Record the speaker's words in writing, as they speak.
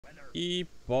I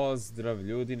pozdrav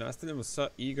ljudi, nastavljamo sa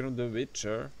igrom The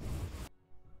Witcher.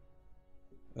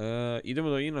 Idemo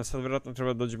do Ina, sad vjerojatno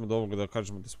treba da dođemo do ovoga da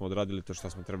kažemo da smo odradili to što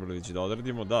smo trebali već da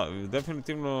odradimo. Da,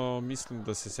 definitivno mislim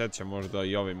da se sjećam možda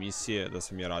i ove misije da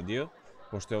sam je radio,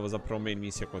 pošto je ovo zapravo main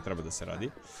misija koja treba da se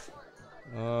radi.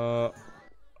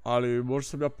 Ali možda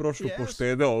sam ja prošlo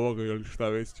poštedeo ovoga ili šta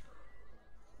već.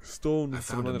 Stone I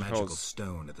found a magical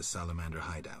stone at the salamander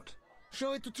hideout.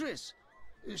 Show it to Triss.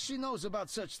 She knows about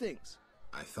such things.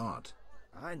 I thought.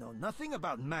 I know nothing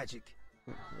about magic.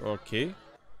 Ok.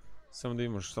 Samo da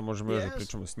vidimo šta možemo još da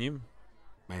pričamo s njim.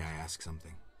 May I ask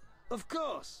something? Of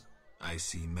course. I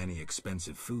see many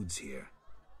expensive foods here.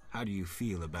 How do you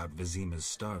feel about Vizima's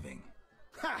starving?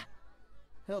 Ha!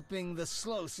 Helping the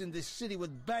sloths in this city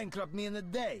would bankrupt me in a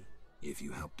day. If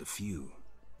you helped a few.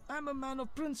 I'm a man of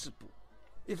principle.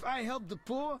 If I help the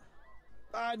poor,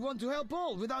 I'd want to help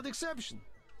all without exception.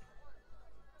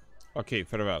 Ok,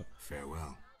 farewell.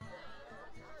 Farewell.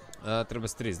 Treba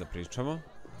s Triss da pričamo.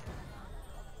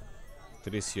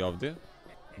 Triss je ovdje.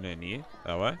 Ne, nije.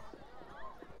 Evo je.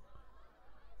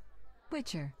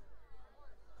 Witcher.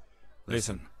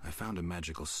 Listen, I found a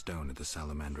magical stone at the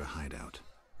Salamandra hideout.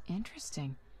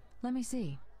 Interesting. Let me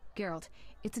see. Geralt,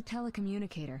 it's a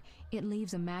telecommunicator. It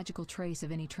leaves a magical trace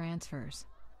of any transfers.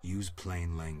 Use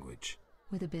plain language.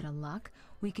 With a bit of luck,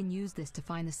 we can use this to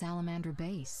find the Salamander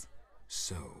base.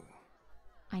 So...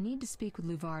 I need to speak with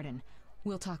Luvarden.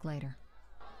 We'll talk later.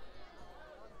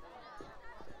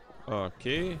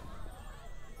 Okay.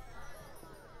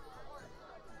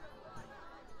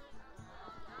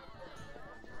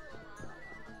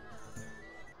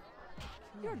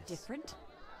 You're different.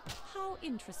 How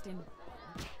interesting.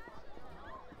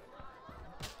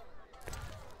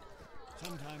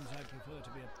 Sometimes I prefer to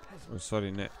be a peasant. Oh,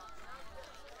 sorry, ne.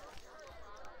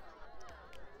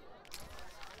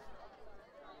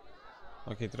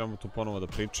 Ok, trebamo tu ponovo da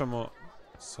pričamo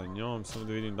sa njom, samo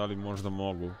da vidim da li možda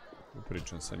mogu da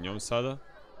pričam sa njom sada.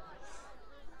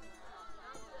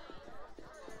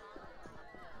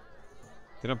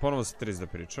 Trebam ponovo sa Triss da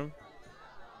pričam.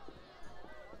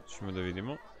 Ćemo da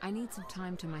vidimo.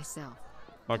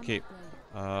 Ok,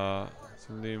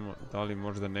 samo da vidimo da li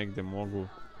možda negde mogu.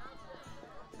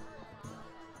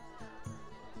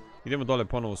 Idemo dole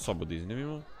ponovo sobu da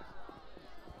iznimimo.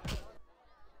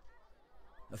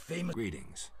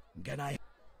 Greetings. Can I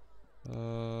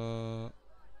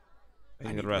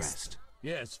need rest.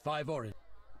 Yes, 5 orange.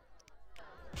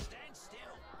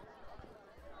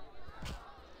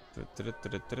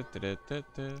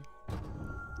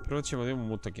 Prvo ćemo da imamo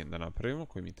mutagen da napravimo,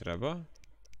 koji mi treba.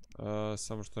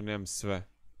 Samo što nemam sve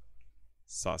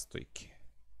sastojke.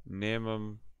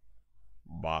 Nemam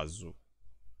bazu.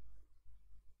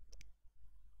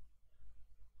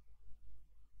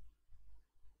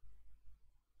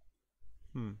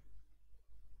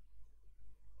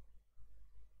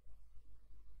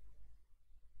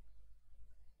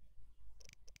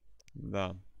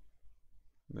 Da.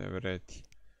 Ne vreti.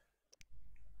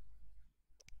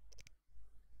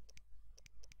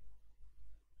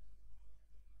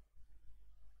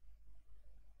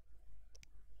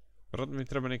 Vjerojatno mi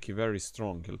treba neki very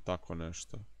strong ili tako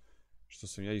nešto. Što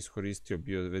sam ja iskoristio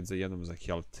bio već za jednom za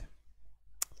health.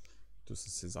 Tu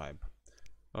sam se zajebao.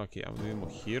 Ok, ajmo da vidimo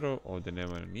hero, ovdje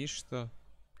nema ništa.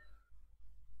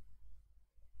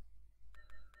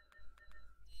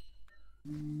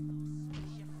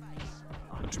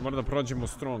 Znači moram da prođemo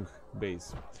strong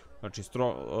base. Znači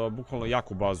bukvalno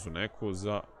jaku bazu neku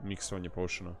za miksovanje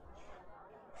potiona.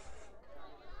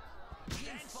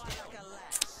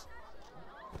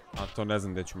 A to ne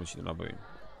znam gdje ću moći da nabavim.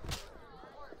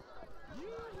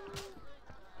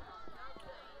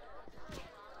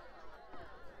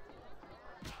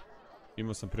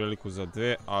 Imao sam priliku za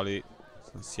 2, ali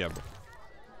sam sjebao.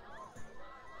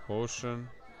 Potion,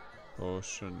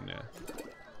 ne.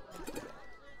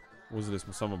 Uzeli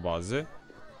smo samo baze.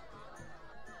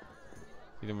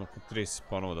 Idemo kod Triss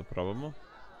ponovo da probamo.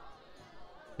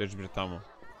 Već bre tamo.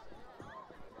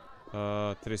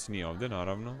 Triss nije ovdje,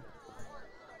 naravno.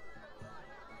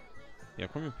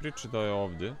 Iako mi priča da je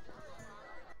ovdje.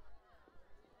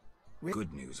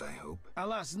 Good news, I hope.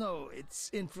 Alas, no.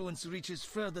 Its influence reaches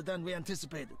further than we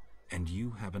anticipated. And you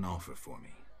have an offer for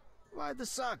me. Why the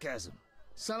sarcasm?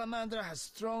 Salamandra has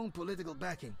strong political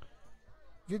backing.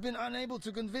 We've been unable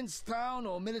to convince town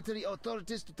or military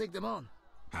authorities to take them on.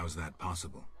 How's that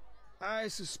possible? I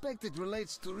suspect it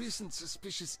relates to recent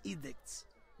suspicious edicts.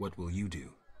 What will you do?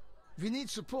 We need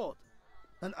support.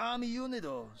 An army unit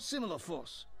or similar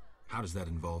force. How does that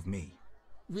involve me?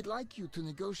 We'd like you to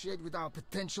negotiate with our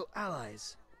potential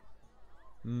allies.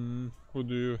 Who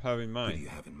do you have in mind? Who do you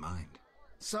have in mind?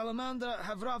 Salamandra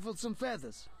have ruffled some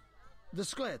feathers. The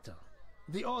Squareto,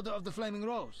 the Order of the Flaming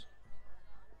Rose.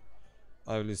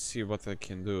 I will see what I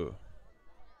can do.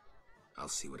 I'll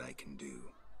see what I can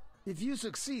do. If you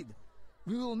succeed,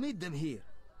 we will meet them here.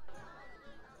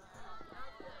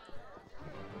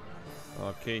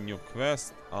 Ok, new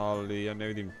quest, ali ja ne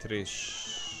vidim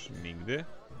Trish nigde.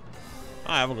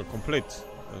 A, evo ga, complete.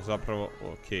 Zapravo,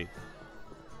 ok.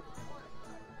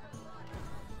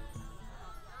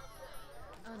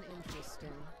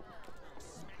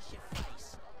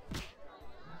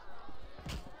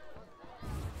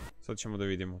 Sad ćemo da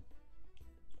vidimo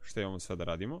što imamo sad da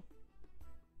radimo.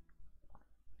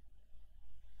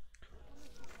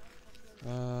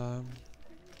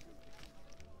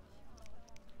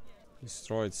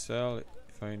 Destroyed cell,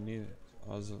 if I need it,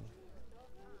 puzzle.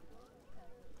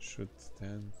 Should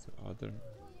tend to other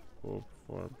hope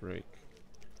for a break.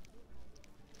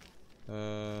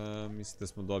 Mislim da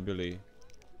smo dobili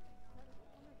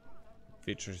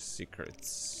feature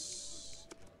secrets.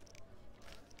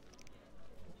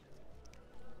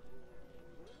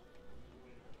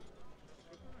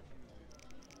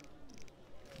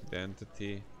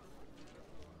 Identity.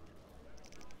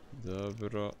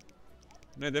 Dobro.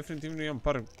 Ne, definitivno imam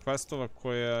par questova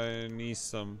koja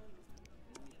nisam...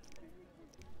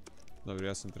 Dobro,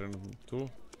 ja sam trenutno tu.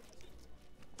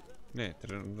 Ne,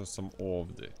 trenutno sam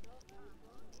ovdje.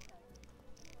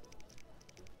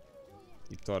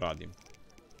 I to radim.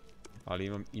 Ali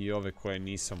imam i ove koje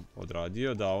nisam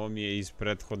odradio, da ovo mi je iz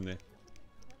prethodne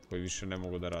koje više ne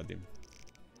mogu da radim.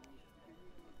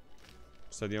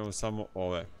 Sad imamo samo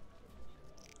ove.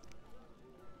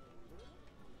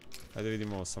 Hajde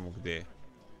vidimo ovo samo gdje je.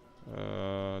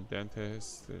 Dente,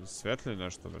 svetli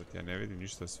nešto, brate, ja ne vidim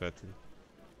ništa svetli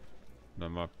na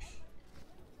mapi.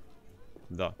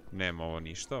 Da, nema ovo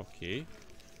ništa, okej.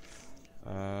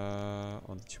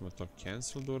 Onda ćemo to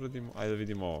cancel da uradimo. Ajde da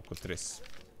vidimo ovo kod Tris.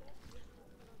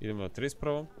 Idemo na Tris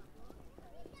prvo.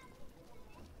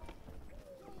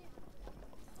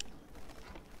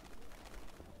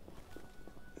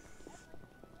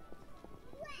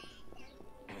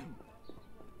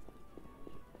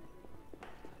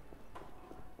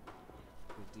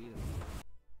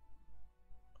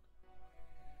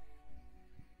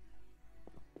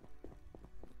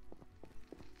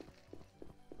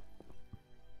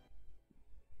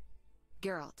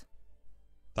 Geralt.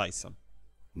 Taj sam.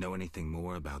 Know anything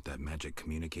more about that magic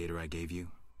communicator I gave you?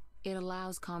 It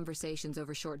allows conversations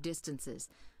over short distances.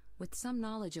 With some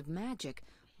knowledge of magic,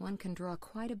 one can draw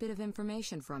quite a bit of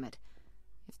information from it.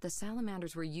 If the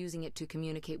salamanders were using it to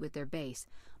communicate with their base,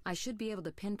 I should be able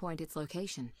to pinpoint its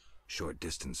location. Short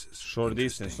distances. Short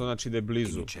distance, to znači da je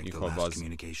blizu njihova baza.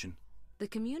 Communication? The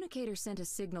communicator sent a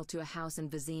signal to a house in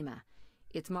Vizima.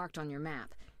 It's marked on your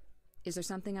map. Is there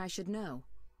something I should know?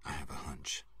 I have a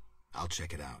hunch. I'll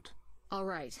check it out. All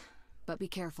right, but be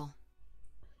careful.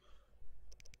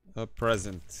 A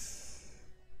present.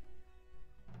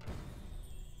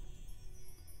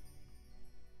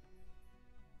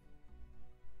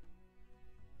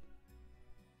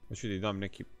 Hoću da dam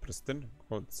neki prsten.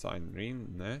 Gold sign ring,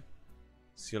 ne.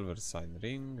 Silver sign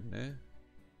ring, ne.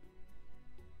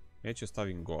 Neću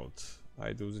stavim gold.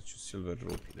 Ajde, uzet ću silver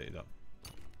rupee da dam.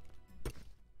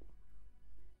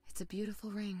 It's a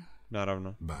beautiful ring.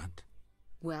 Naravno. But?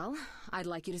 Well, I'd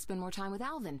like you to spend more time with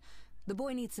Alvin. The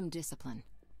boy needs some discipline.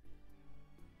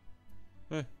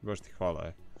 Baš ti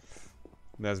hvala,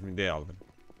 Ne znam gdje je Alvin.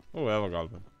 Evo ga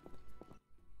Alvin.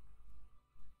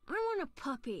 I want a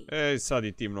puppy. Ej, sad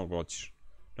i ti mnogo hoćeš.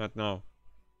 Not now.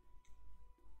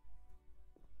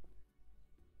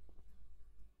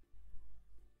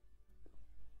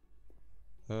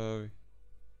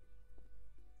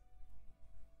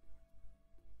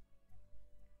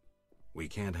 We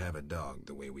can't have a dog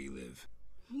the way we live.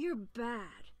 You're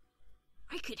bad.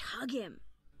 I could hug him.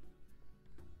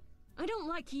 I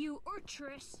don't like you or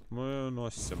Triss.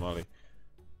 Nosi se mali.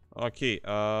 Ok,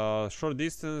 short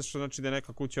distance, što znači da je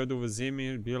neka kuća ovdje u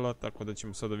Vizimi bila, tako da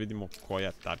ćemo sada vidimo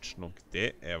koja tačno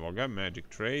gdje. Evo ga, Magic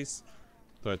Trace.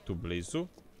 To je tu blizu.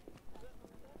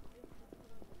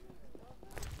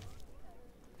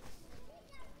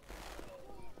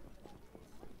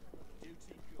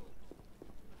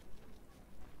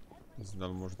 Ne znam da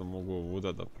li možda mogu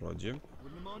ovuda da prođem.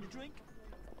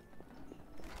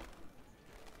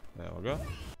 Evo ga.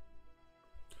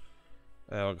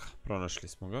 Evo ga, pronašli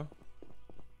smo ga.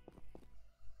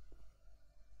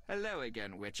 Hello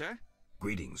again, Witcher.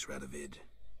 Greetings, Radovid.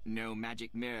 No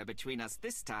magic mirror between us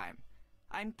this time.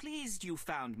 I'm pleased you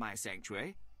found my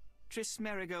sanctuary. Triss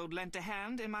Merigold lent a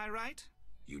hand, am I right?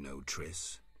 You know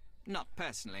Triss? Not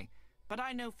personally, but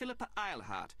I know Philippa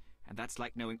Eilhart, and that's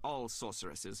like knowing all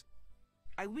sorceresses.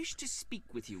 I wish to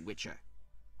speak with you, Witcher.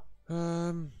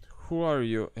 Who are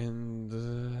you? And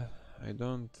I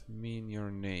don't mean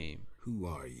your name. Who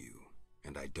are you?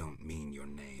 And I don't mean your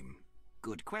name.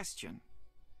 Good question,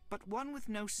 but one with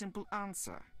no simple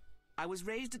answer. I was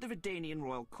raised at the Redanian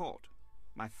royal court.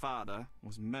 My father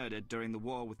was murdered during the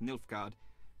war with Nilfgaard.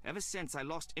 Ever since, I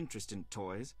lost interest in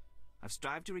toys. I've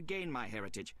strived to regain my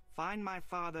heritage, find my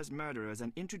father's murderers,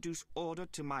 and introduce order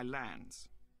to my lands.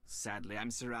 Sadly,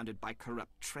 I'm surrounded by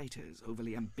corrupt traitors,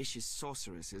 overly ambitious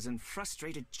sorceresses, and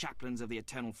frustrated chaplains of the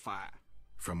Eternal Fire.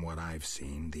 From what I've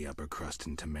seen, the upper crust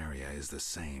in Temeria is the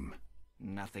same.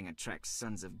 Nothing attracts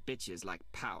sons of bitches like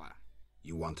power.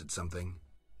 You wanted something?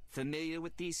 Familiar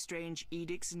with these strange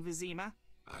edicts in Vizima?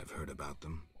 I've heard about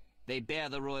them. They bear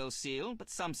the royal seal, but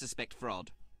some suspect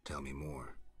fraud. Tell me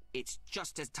more. It's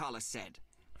just as Thaler said.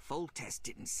 Foltest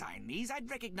didn't sign these. I'd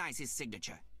recognize his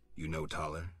signature. You know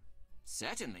Thaler?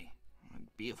 Certainly. I'd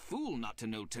be a fool not to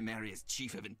know Temeria's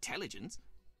chief of intelligence.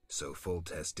 So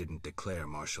Foltest didn't declare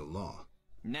martial law?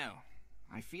 No.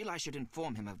 I feel I should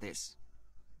inform him of this.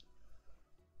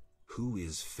 Who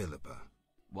is Philippa?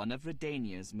 One of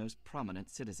Redania's most prominent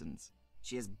citizens.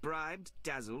 She has bribed,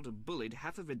 dazzled, or bullied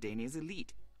half of Redania's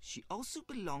elite. She also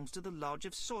belongs to the Lodge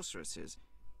of Sorceresses,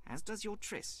 as does your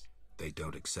Triss. They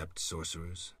don't accept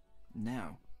sorcerers?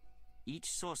 No. Each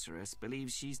sorceress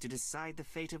believes she's to decide the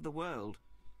fate of the world.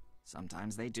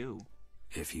 Sometimes they do.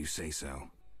 If you say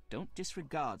so. Don't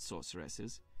disregard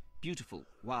sorceresses. Beautiful,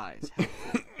 wise,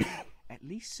 helpful. At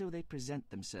least so they present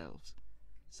themselves.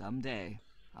 Someday,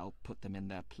 I'll put them in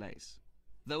their place.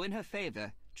 Though in her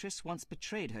favor, Triss once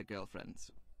betrayed her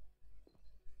girlfriends.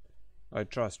 I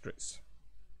trust Triss.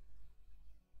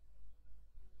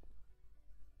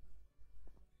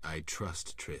 I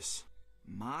trust Triss.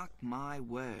 Mark my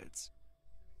words.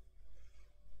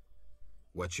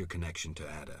 What's your connection to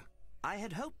Ada? I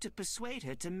had hoped to persuade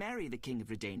her to marry the King of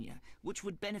Redania, which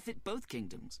would benefit both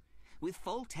kingdoms. With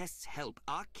Foltest's help,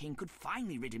 our king could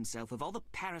finally rid himself of all the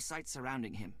parasites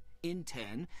surrounding him. In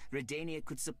turn, Redania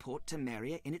could support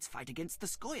Temeria in its fight against the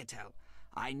Scoia'tael.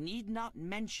 I need not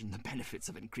mention the benefits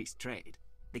of increased trade.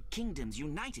 The kingdoms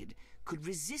united could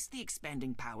resist the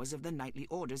expanding powers of the knightly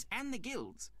orders and the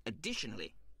guilds.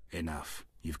 Additionally... Enough.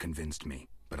 You've convinced me,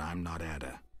 but I'm not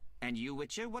Ada. And you,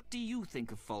 Witcher, what do you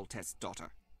think of Foltest's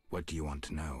daughter? What do you want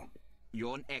to know?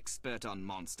 You're an expert on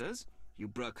monsters. You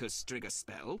broke her Strigger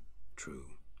spell. True.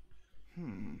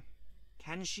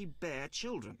 Can she bear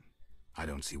children? I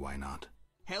don't see why not.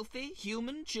 Healthy,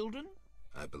 human children?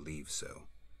 I believe so.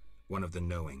 One of the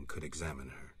knowing could examine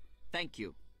her. Thank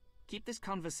you. Keep this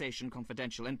conversation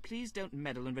confidential, and please don't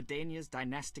meddle in Redania's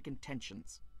dynastic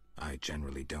intentions. I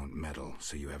generally don't meddle,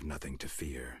 so you have nothing to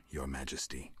fear, Your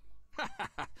Majesty.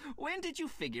 When did you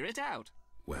figure it out?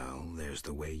 Well, there's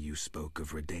the way you spoke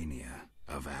of Redania,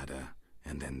 of Ada,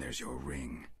 and then there's your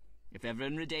ring. If ever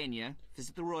in Redania,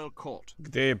 visit the royal court.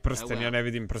 Gde je prsten? Ja ne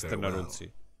vidim prsten na Farewell,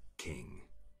 ruci. King.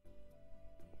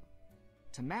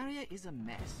 Temeria is a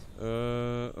mess.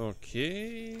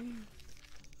 Okay.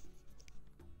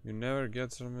 You never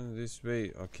get someone this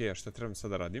way. Okay, a šta trebam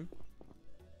sada radim?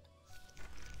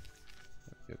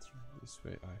 Get this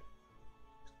way, aj.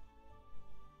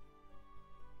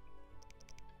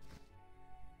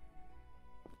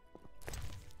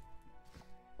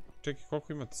 Čekaj,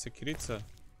 koliko imate sekirica?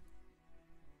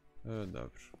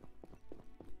 Dobro.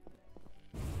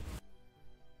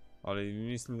 Ali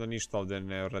mislim da ništa ovdje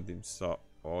ne radim sa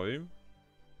ovim.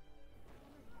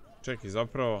 Čekaj,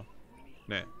 zapravo...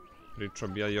 Ne, pričao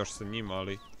bi ja još sa njima,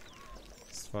 ali...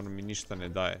 Stvarno mi ništa ne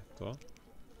daje to.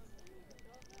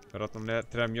 Vjerojatno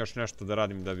trebam još nešto da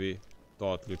radim da bi to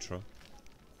otključao.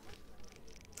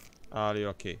 Ali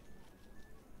okej.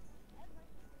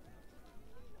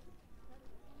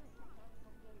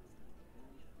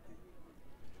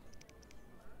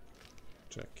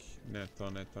 Čekaj, ne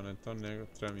to, nego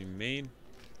treba mi main.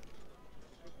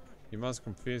 You must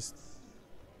confess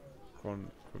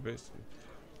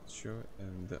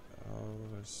and the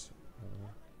hours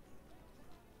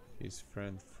his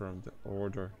friend from the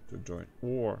order to join.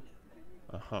 Or,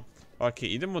 aha. Ok,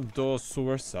 idemo do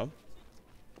Suversa.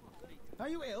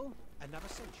 Are you ill? Another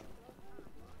sentry.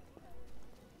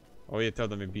 Ovo je teo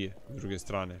da me bije, s druge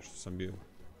strane, što sam bio.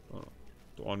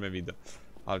 On me vidio.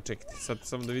 Ali čekajte, sad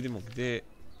samo da vidimo gdje...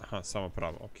 Aha, samo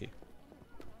pravo, okej.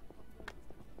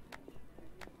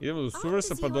 Idemo do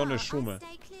Suversa pa do one šume.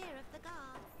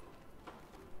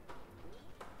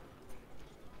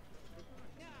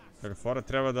 Dakle, fora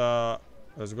treba da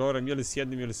razgovaram ili s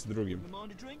jednim ili s drugim.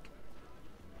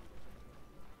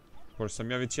 Pošto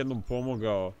sam ja već jednom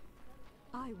pomogao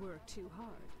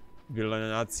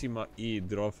vilanjacima i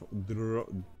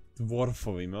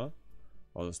dvorfovima,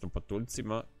 odnosno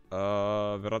patuljcima,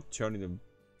 vjerojatno će oni da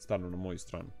stanu na moju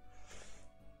stranu.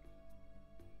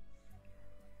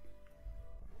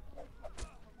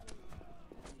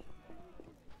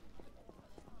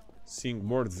 Sing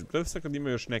boards. Gledam sad kad ima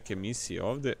još neke misije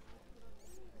ovdje.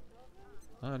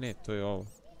 A ne, to je ovo.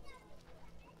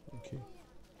 Okej.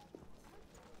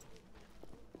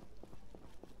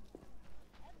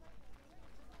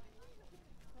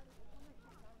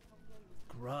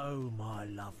 Grow,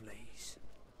 my lovelies.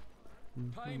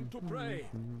 Time to pray.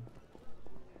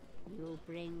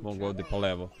 Mogu ovdje po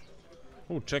levo.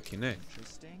 Čekaj, ne.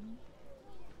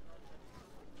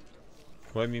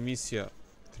 Koja mi je misija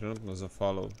trenutno za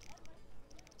follow?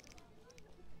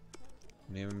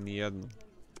 Nemam ni jednu.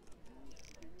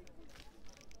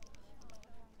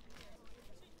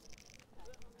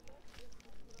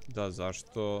 Da,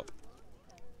 zašto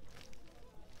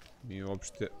mi je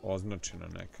uopšte označena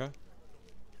neka?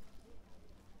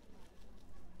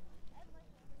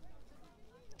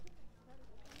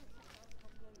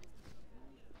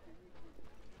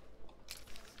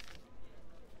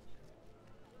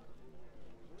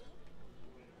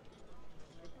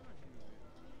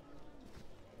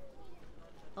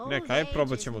 Neka, aj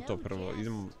probat ćemo to prvo.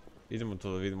 Idemo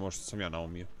to da vidimo što sam ja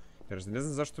naumio. Jer ne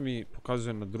znam zašto mi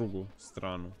pokazuje na drugu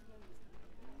stranu.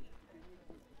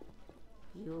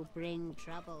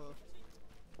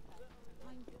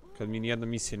 Kad mi nijedna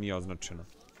misija nije označena.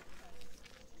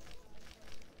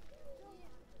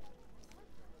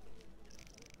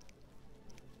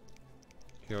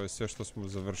 Ok, ovo je sve što smo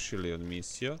završili od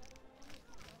misija.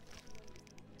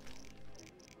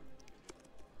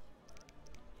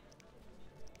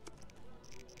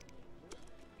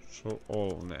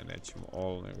 All, ne, nećemo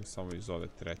all, nego samo iz ove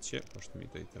treće, pošto mi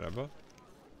to i treba.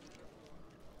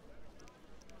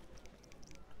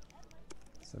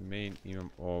 Za main imam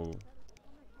ovu.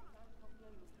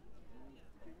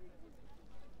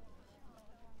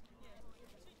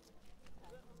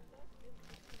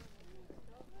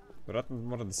 Vjerojatno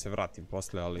moram da se vratim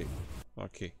posle, ali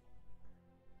okej.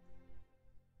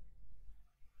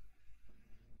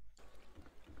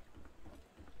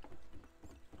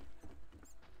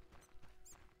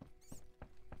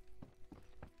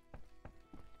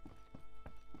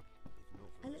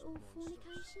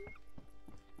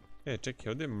 Čekaj,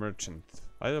 ovdje je merchant.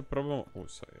 Ajde da probamo...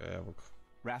 evo ga.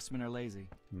 Raftsmen are lazy.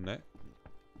 Ne.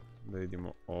 Da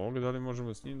vidimo ovog, da li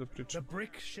možemo s njim da pričamo?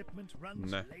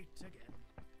 Ne.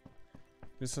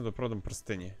 Mislim da prodam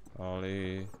prstenje,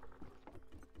 ali...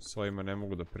 svojima ne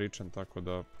mogu da pričam, tako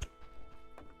da...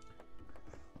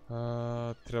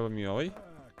 treba mi ovaj.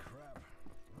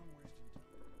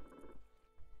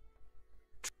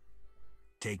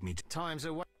 Take me to... Time's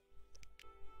away.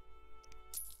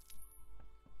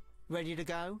 Ready to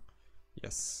go?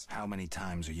 Yes. How many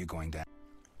times are you going to...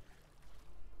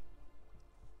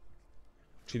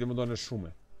 Či idemo do one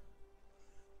šume.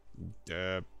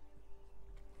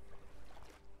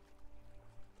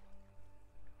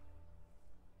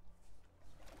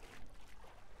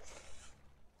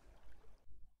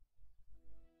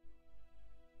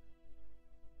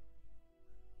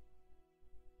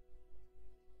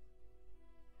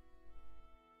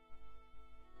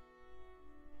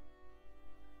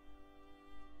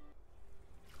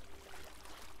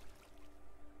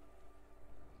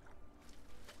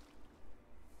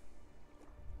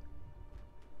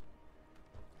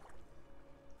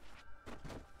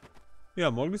 Ja,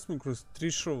 mogli smo kroz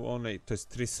Trišov, onaj, to jest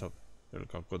Trisov, ili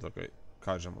kako da ga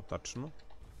kažemo tačno.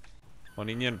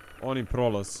 Oni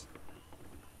prolaz.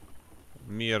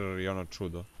 Mir i ono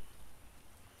čudo.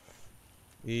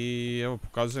 I evo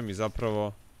pokazuje mi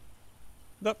zapravo...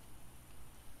 da.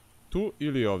 Tu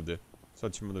ili ovdje.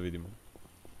 Sad ćemo da vidimo.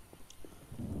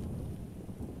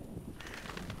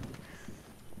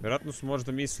 Vjerojatno su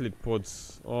možda mislili pod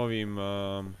ovim...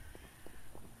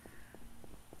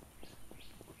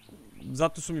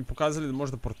 zato su mi pokazali da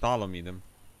možda portalom idem.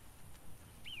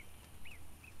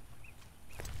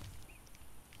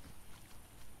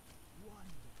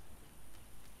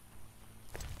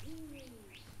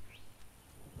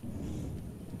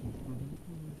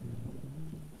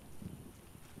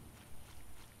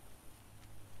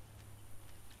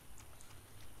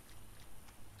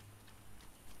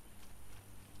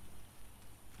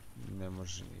 Ne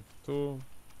može ni tu.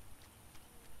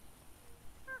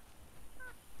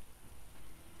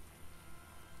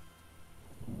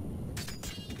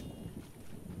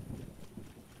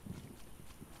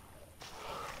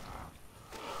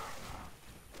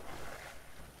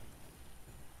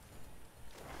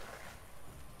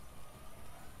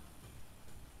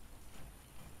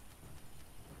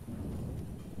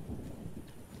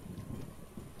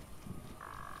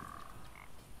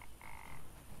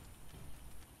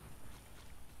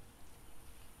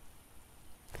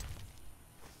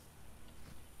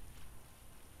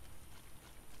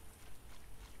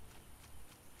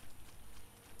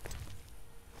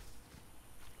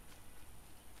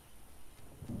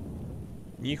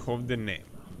 Njih ovdje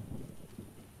nema.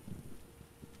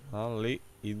 Ali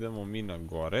idemo mi na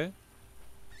gore.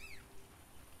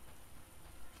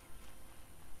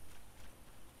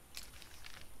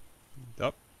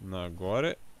 Da, na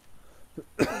gore.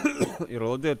 Jer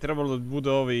ovdje je trebalo da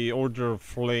bude ovaj Order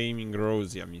of Flaming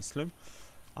Rose, ja mislim.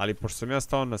 Ali pošto sam ja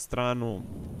stao na stranu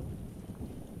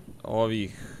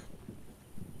ovih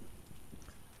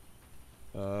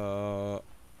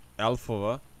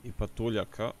elfova i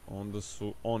patuljaka, onda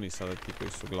su oni sada ti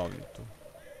koji su glavni tu.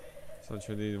 Sad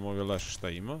ću da vidimo ove leše šta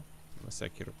ima. Ima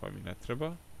sekiru koja mi ne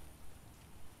treba.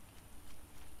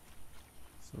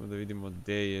 Samo da vidimo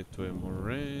gde je, tu je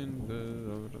Moraine,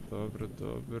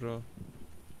 dobro.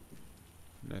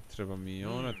 Ne treba mi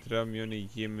ona, treba mi onaj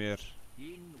Ymir.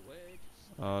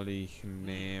 Ali ih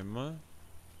nema.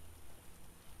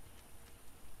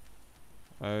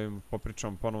 Ajmo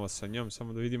popričamo ponovo sa njom,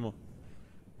 samo da vidimo.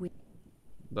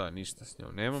 Da, ništa s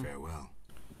njom nemam.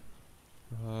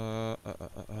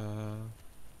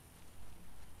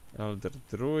 Elder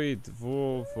Druid,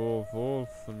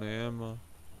 Wolf, nema.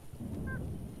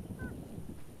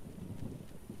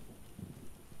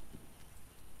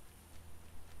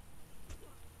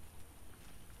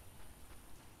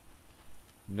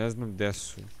 Ne znam gde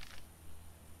su.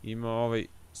 Ima ovaj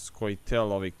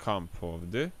Skoitel, ovaj kamp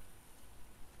ovdje.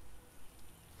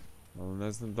 Ali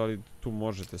ne znam da li tu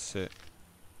možete se...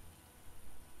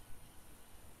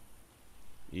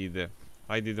 Ide.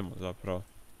 Ajde idemo zapravo.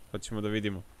 Sad ćemo da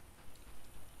vidimo.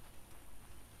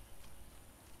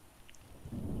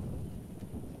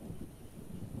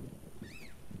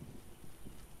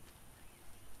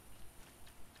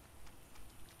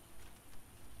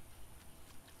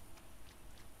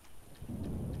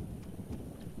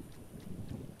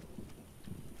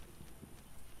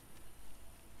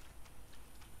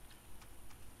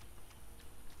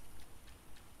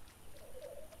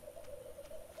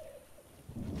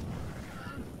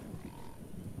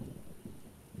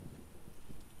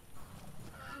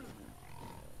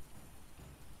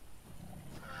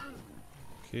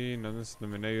 Okej, nadam se da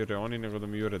me ne jure oni, nego da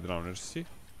mi jure Drownersi.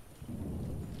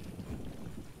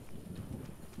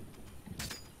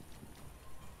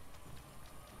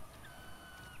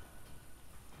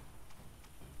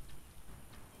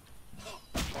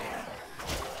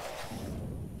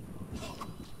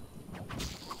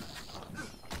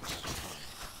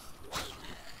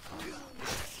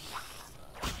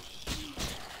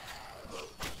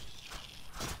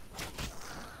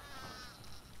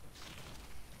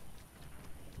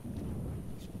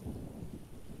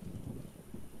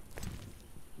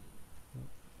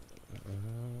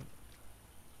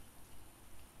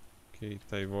 Okej,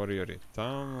 taj warrior je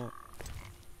tamo.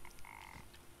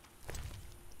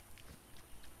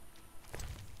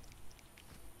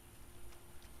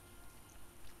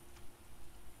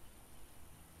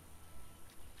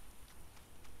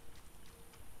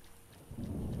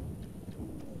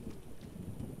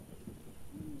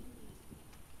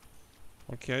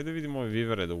 Okej, ajde vidimo ove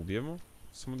vivere da ubijemo.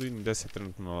 Samo da vidim gde se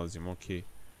trenutno nalazimo, okej.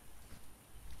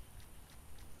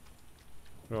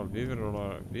 Roll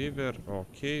beaver,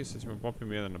 okej, sad ćemo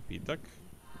popijemo jedan napitak.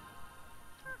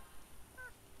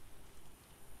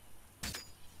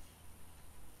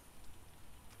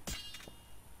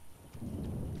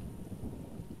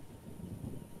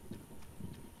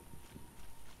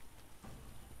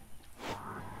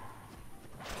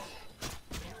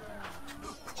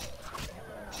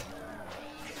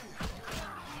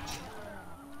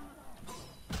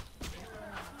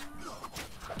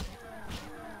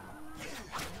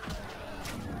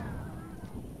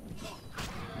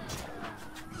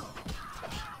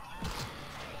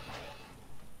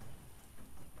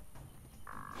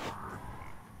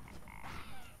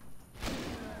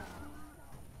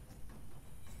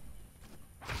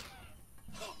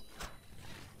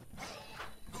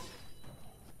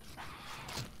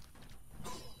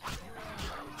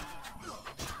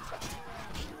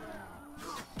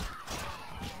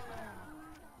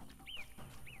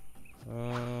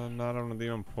 Naravno da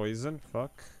imam poison,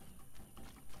 fuck.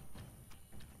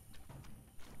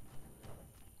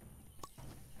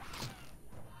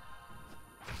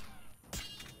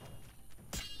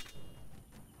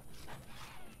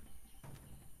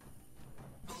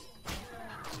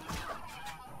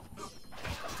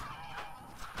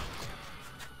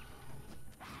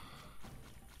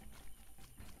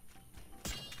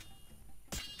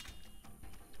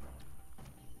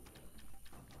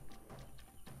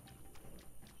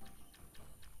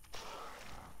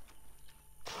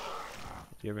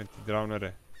 Jebem ti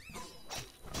draunere.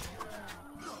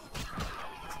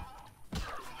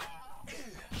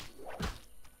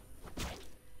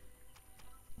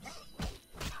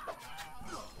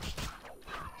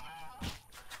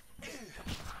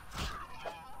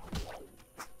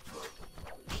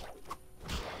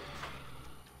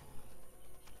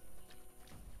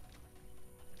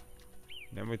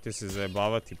 Nemojte se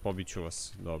zajebavati, pobiću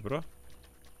vas. Dobro.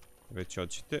 Već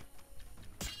hoćete.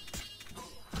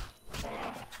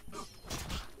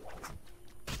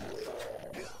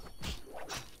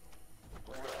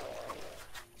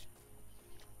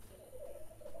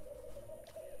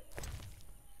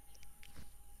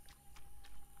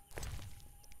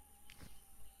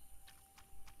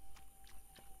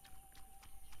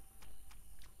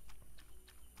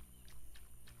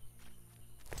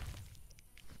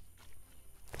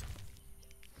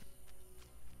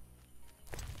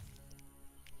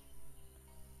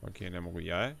 Ok, ne mogu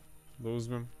jaje da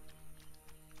uzmem.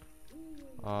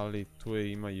 Ali tu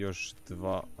ima još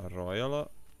 2 rojala.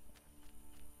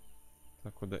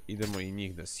 Tako da idemo i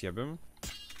njih da sjebemo.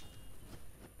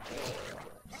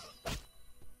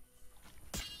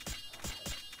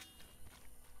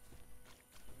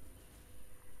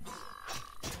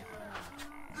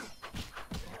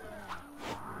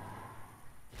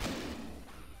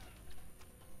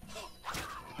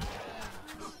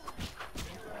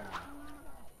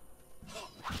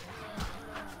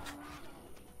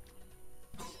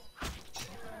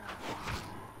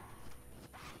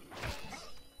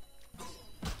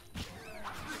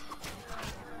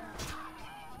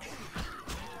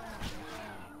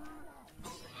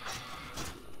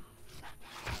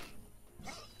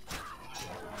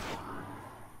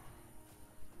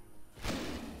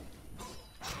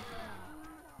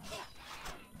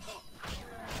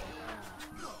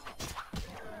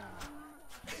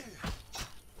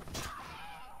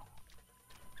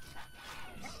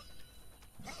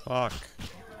 Fuck.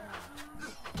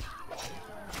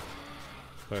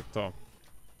 To je to.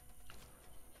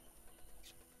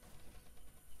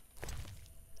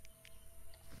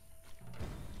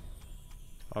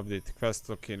 Update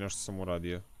quest, ok, nešto sam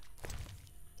uradio.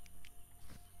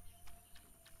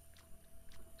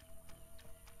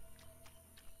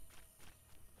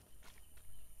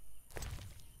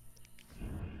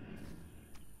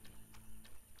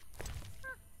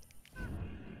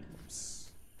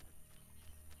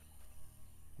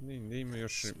 Ne ima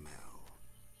još...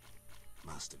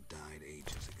 Must have died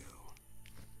ages ago.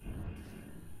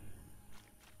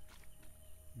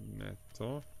 Ne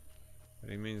to.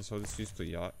 Remains, ovdje su isto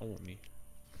ja... O, ni.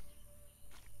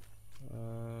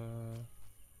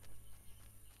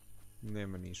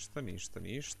 Nema ništa.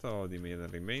 Ovdje ima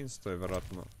jedan remains, to je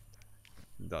vjerojatno...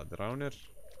 Da, drowner.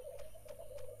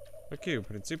 Ok, u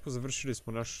principu završili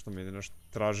smo nešto što mi je nešto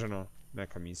traženo,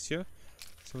 neka misija.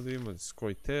 Samo da vidimo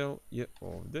koji tail je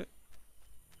ovdje.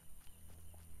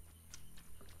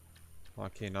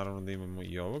 Ok, naravno da imamo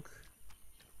i ovog.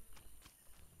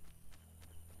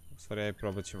 U stvari, aj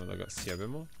probat ćemo da ga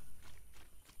sjebemo.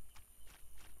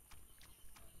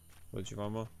 Dođi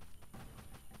vamo.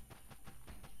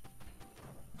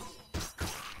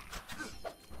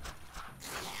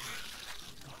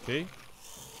 Ok.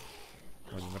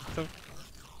 On je mrtav.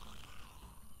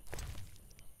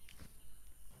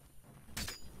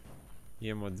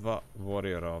 Imamo 2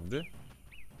 warriora ovdje.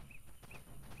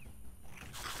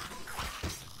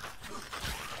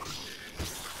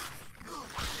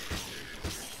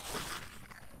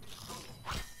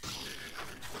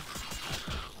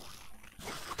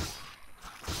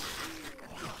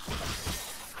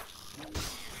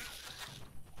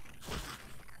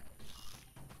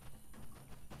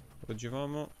 Dođi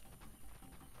vamo.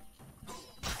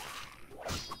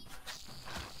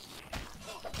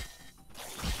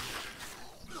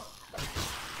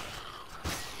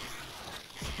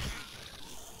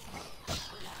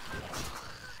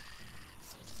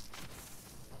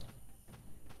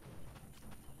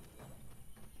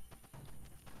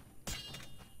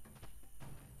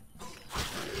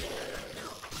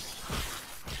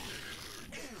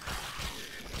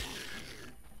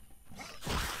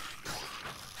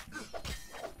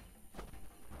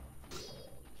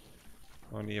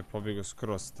 On je pobjegao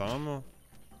skroz tamo.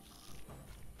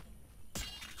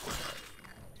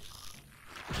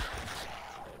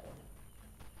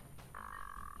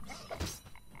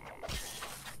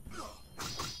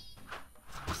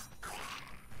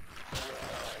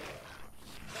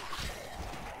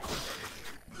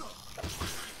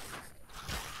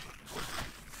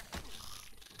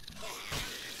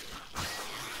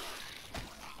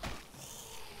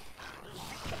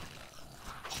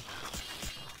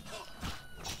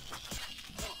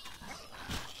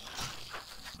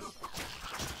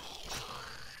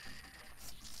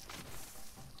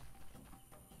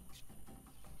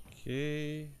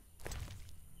 Okej.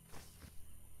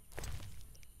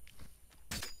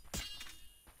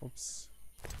 Ops.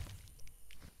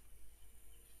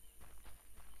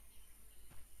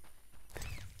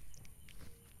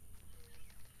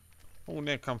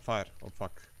 Ne, campfire. Oh,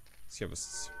 fuck. Sjeba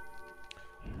sam se.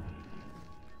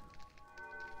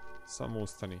 Samo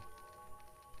ustani.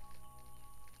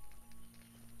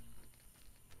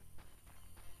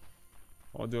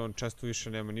 Ovdje on često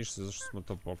više nema ništa zašto smo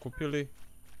to pokupili.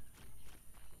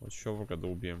 Hoću ovoga da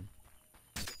ubijem.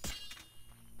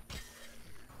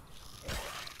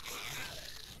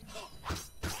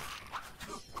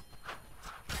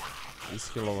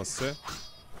 Ishilova se.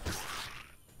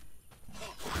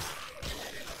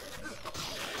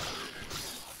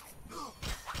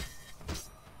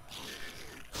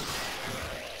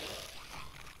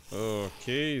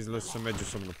 Okej, izgleda su se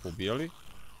međusobno pobijali.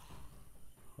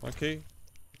 Okej.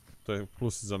 To je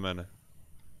plus za mene.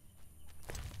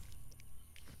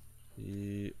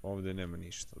 I ovdje nema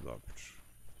ništa, dobro.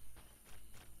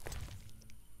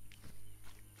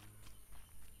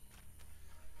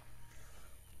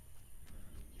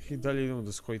 I dalje idemo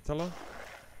do Skojtala.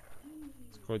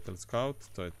 Skojtal Scout,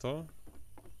 to je to.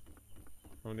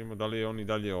 Ovdje imamo da li je on i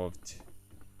dalje ovdje.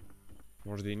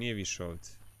 Možda i nije više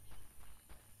ovdje.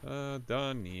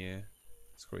 Da, nije.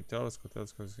 Skojtal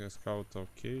Scout,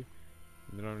 okej.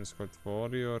 Državni Scout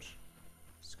Warrior.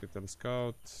 Skojtal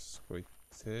Scout, Skojtal...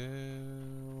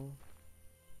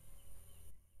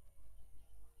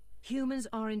 Humans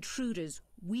are intruders.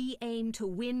 We aim to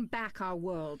win back our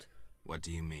world. What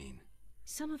do you mean?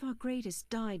 Some of our greatest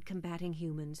died combating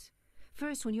humans.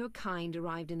 First when your kind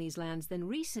arrived in these lands, then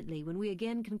recently when we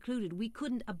again concluded we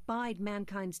couldn't abide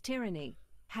mankind's tyranny.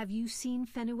 Have you seen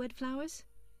fenugreek flowers?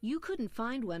 You couldn't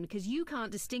find one because you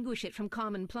can't distinguish it from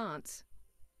common plants.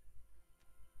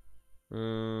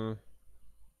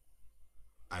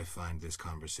 I find this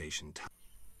conversation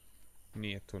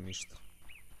Nije to ništa.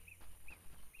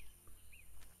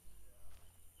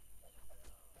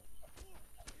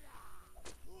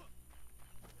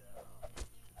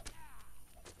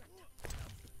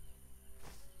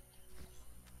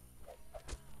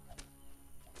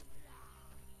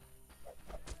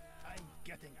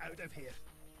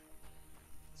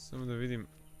 Samo da vidim,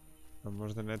 a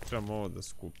možda ne trebam ovo da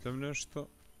skupljam nešto.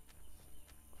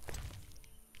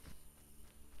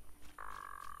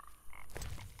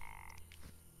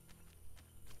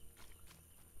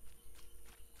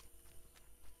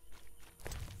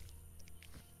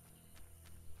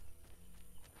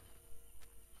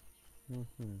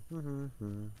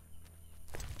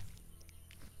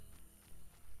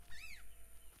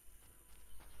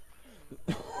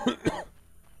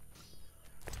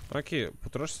 Ok,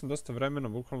 potrošio sam dosta vremena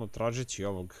bukvalno tražeći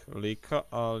ovog lika,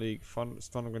 ali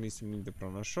stvarno ga nisam nigde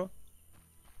pronašao.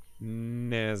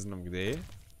 Ne znam gdje je.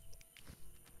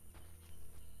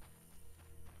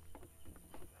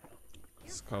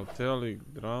 Scouteli,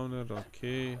 Drowner, ok.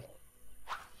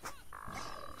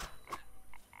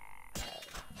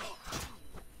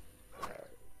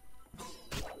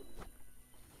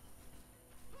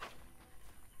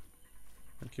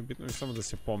 Ok, bitno je samo da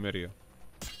se pomerio.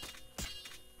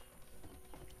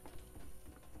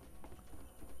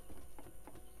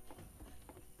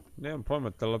 Nemam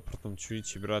pojma, teleportom ću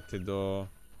ići, brate, do...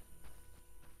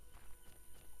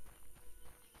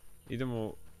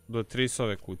 Idemo do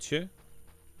Trisove kuće.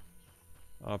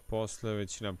 A posle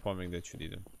već nemam pojma gdje ću da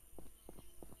idem.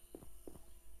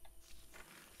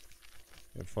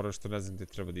 Jer fora što ne znam gdje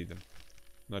treba da idem.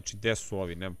 Znači, gdje su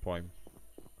ovi, nemam pojma.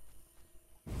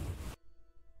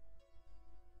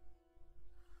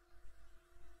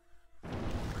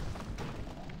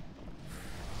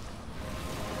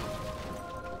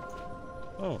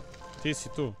 Oh, ti si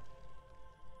tu.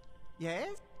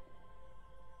 Yes?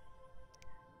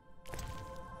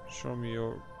 Show me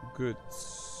your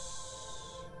goods.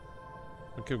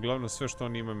 Ok, uglavnom sve što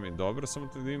on ima mi je dobro, samo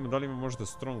da vidimo da li ima možda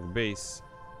strong base.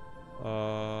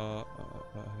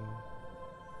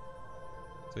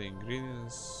 To je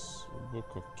ingredients,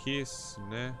 book of keys,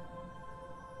 ne.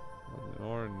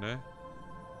 Or ne.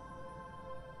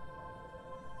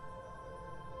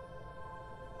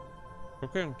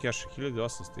 Koliko imam keša?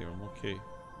 1800 imam, okej.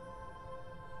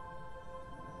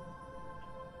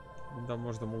 Da,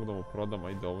 možda mogu da mu prodam,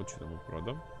 ajde ovo ću da mu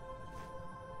prodam.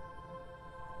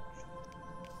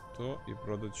 To i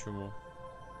prodat ću mu...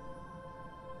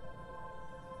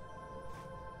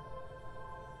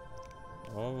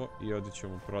 Ovo i ovdje ću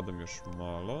mu prodam još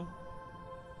malo.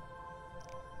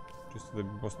 Čisto da bi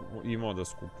imao da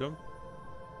skupljam.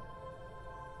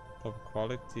 Top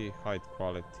quality, high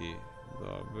quality,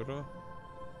 dobro.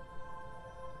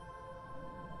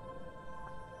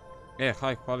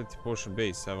 High quality potion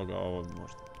base, evo ga, ovo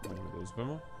možda da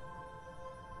uzmemo.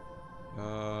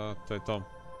 To je to.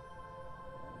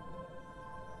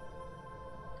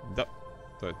 Da,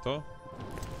 to je to.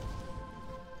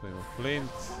 Tu imamo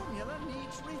plint. Formula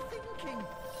needs rethinking.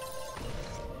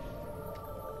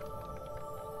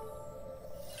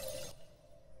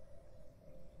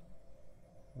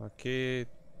 Ok,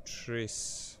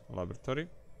 Trace Laboratory.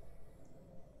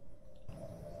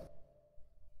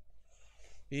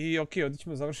 I ok, ovdje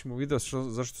ćemo završimo video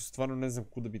zašto stvarno ne znam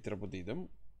kuda bi trebao da idem.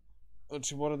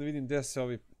 Znači moram da vidim gdje se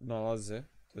ovi nalaze,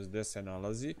 to jest gdje se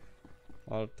nalazi,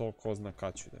 ali to ko zna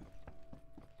kad ću da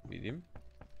vidim.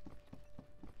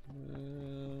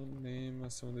 Nema,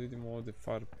 samo da vidimo ovdje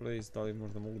fireplace, da li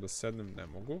možda mogu da sednem, ne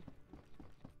mogu.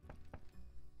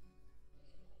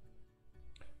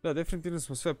 Da, definitivno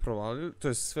smo sve provalili, to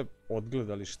je sve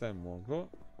odgledali šta je moglo,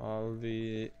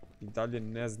 ali i dalje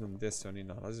ne znam gdje se oni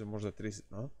nalaze, možda 30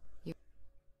 zna.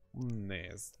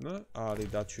 Ne zna, ali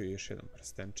daću još jedan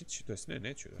prstenčić, to jest ne,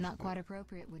 neću da. Not quite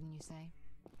appropriate, wouldn't you say?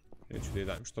 Neću da je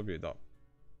dajem, što bi joj dao?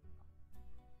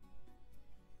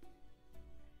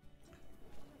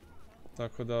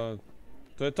 Tako da,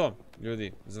 to je to,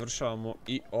 ljudi, završavamo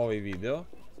i ovaj video.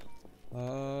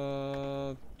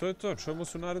 To je to, čujemo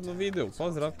se u narednom videu,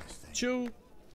 pozdrav, ću!